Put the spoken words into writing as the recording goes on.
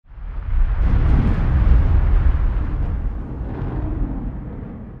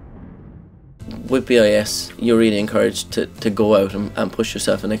with BIS, you're really encouraged to go out and push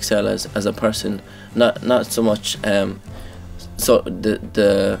yourself and excel as a person. Not so much. So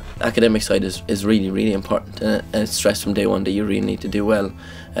the academic side is really important, and it's stressed from day one that you really need to do well.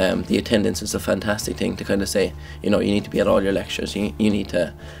 The attendance is a fantastic thing to kind of say, you know, you need to be at all your lectures. You need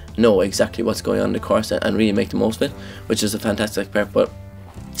to know exactly what's going on in the course and really make the most of it, which is a fantastic part. But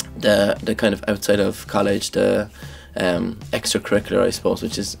the kind of outside of college, the extracurricular, I suppose,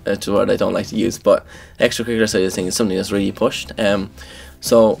 which is a word I don't like to use, but extracurricular side of things is something that's really pushed.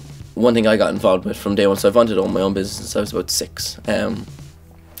 So one thing I got involved with from day one, so I've wanted to own my own business since I was about 6.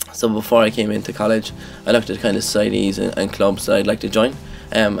 So before I came into college, I looked at kind of societies and clubs that I'd like to join,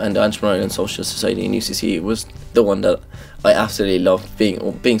 and the Entrepreneurial and Social Society in UCC was the one that I absolutely loved,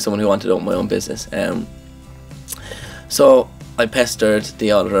 being someone who wanted to own my own business. So I pestered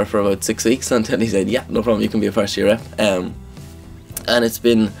the auditor for about 6 weeks until he said, yeah, no problem, you can be a first year rep. And it's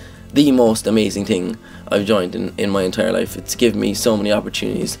been the most amazing thing I've joined in my entire life. It's given me so many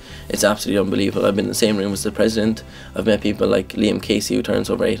opportunities. It's absolutely unbelievable. I've been in the same room as the president. I've met people like Liam Casey, who turns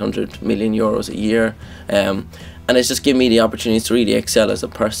over 800 million euros a year. And it's just given me the opportunities to really excel as a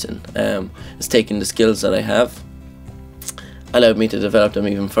person. It's taken the skills that I have, allowed me to develop them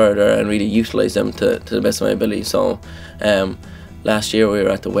even further and really utilise them to the best of my ability. So last year we were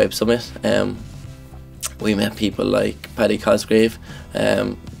at the Web Summit. We met people like Paddy Cosgrave,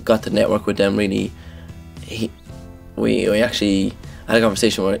 got to network with them really. We actually had a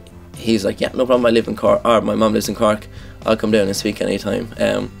conversation where he's like, yeah, no problem, I live in Cork, or my mum lives in Cork, I'll come down and speak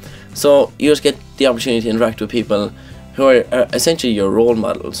anytime. So you just get the opportunity to interact with people who are essentially your role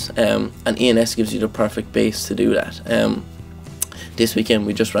models, and ENS gives you the perfect base to do that. This weekend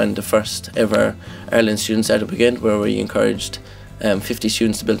we just ran the first ever Ireland Student Startup Weekend, where we encouraged 50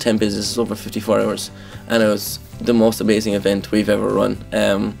 students to build 10 businesses over 54 hours, and it was the most amazing event we've ever run.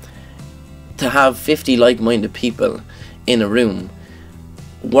 To have 50 like-minded people in a room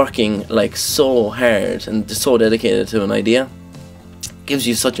working like so hard and so dedicated to an idea gives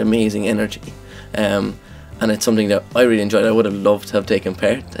you such amazing energy, and it's something that I really enjoyed. I would have loved to have taken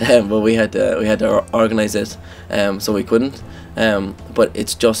part, but we had to organise it, so we couldn't. But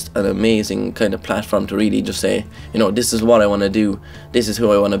it's just an amazing kind of platform to really just say, you know, this is what I want to do, this is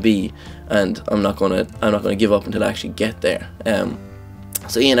who I want to be, and I'm not gonna give up until I actually get there.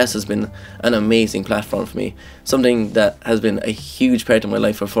 So ENS has been an amazing platform for me, something that has been a huge part of my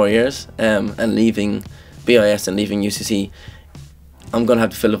life for 4 years, and leaving BIS and leaving UCC, I'm going to have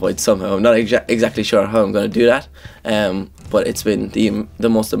to fill the void somehow. I'm not exactly sure how I'm going to do that, but it's been the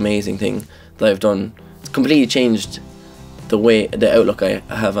most amazing thing that I've done. It's completely changed the outlook I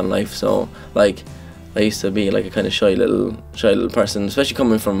have on life. So like, I used to be like a kind of shy little person, especially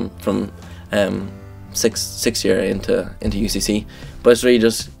coming from sixth year into UCC, but it's really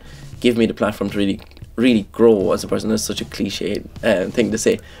just give me the platform to really grow as a person. That's such a cliche thing to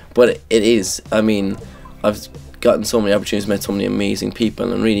say, but it is. I mean, I've gotten so many opportunities, met so many amazing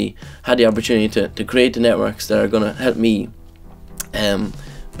people, and really had the opportunity to create the networks that are going to help me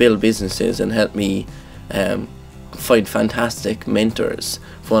build businesses and help me find fantastic mentors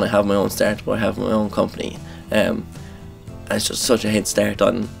for when I have my own startup or I have my own company. And it's just such a head start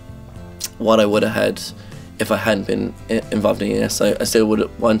on what I would have had if I hadn't been involved in ENS. I still would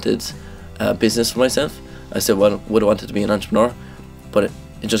have wanted a business for myself. I still would have wanted to be an entrepreneur, but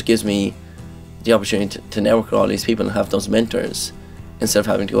it just gives me the opportunity to network with all these people and have those mentors instead of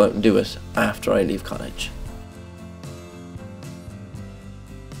having to go out and do it after I leave college.